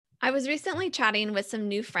I was recently chatting with some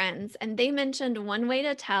new friends, and they mentioned one way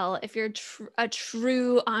to tell if you're a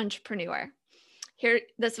true entrepreneur.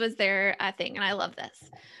 This was their thing, and I love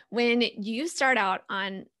this. When you start out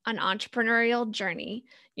on an entrepreneurial journey,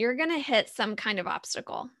 you're going to hit some kind of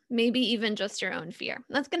obstacle, maybe even just your own fear.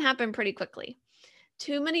 That's going to happen pretty quickly.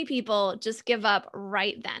 Too many people just give up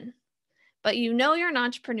right then. But you know you're an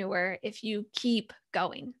entrepreneur if you keep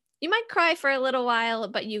going. You might cry for a little while,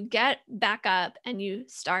 but you get back up and you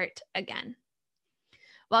start again.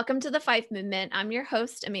 Welcome to the Five Movement. I'm your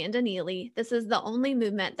host, Amanda Neely. This is the only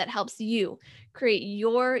movement that helps you create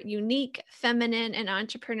your unique, feminine, and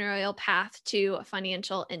entrepreneurial path to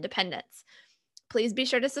financial independence. Please be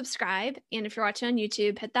sure to subscribe. And if you're watching on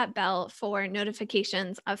YouTube, hit that bell for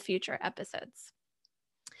notifications of future episodes.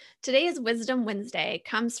 Today's Wisdom Wednesday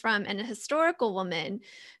comes from an historical woman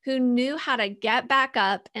who knew how to get back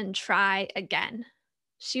up and try again.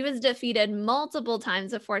 She was defeated multiple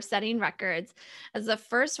times before setting records as the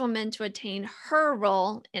first woman to attain her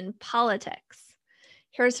role in politics.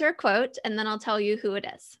 Here's her quote, and then I'll tell you who it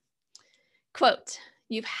is. Quote,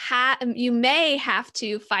 you may have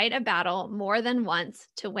to fight a battle more than once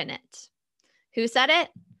to win it. Who said it?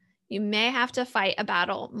 You may have to fight a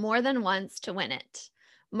battle more than once to win it.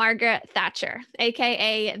 Margaret Thatcher,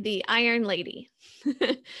 AKA the Iron Lady.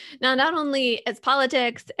 Now, not only is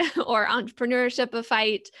politics or entrepreneurship a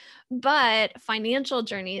fight, but financial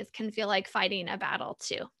journeys can feel like fighting a battle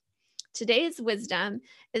too. Today's wisdom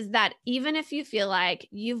is that even if you feel like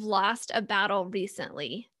you've lost a battle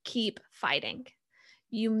recently, keep fighting.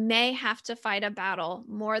 You may have to fight a battle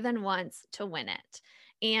more than once to win it.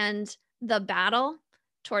 And the battle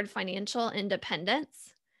toward financial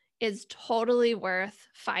independence is totally worth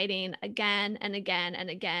fighting again and again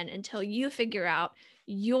and again until you figure out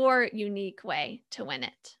your unique way to win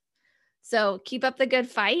it. So keep up the good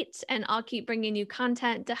fight, and I'll keep bringing you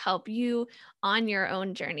content to help you on your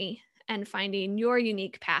own journey and finding your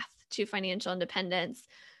unique path to financial independence,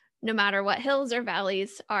 no matter what hills or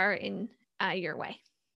valleys are in your way.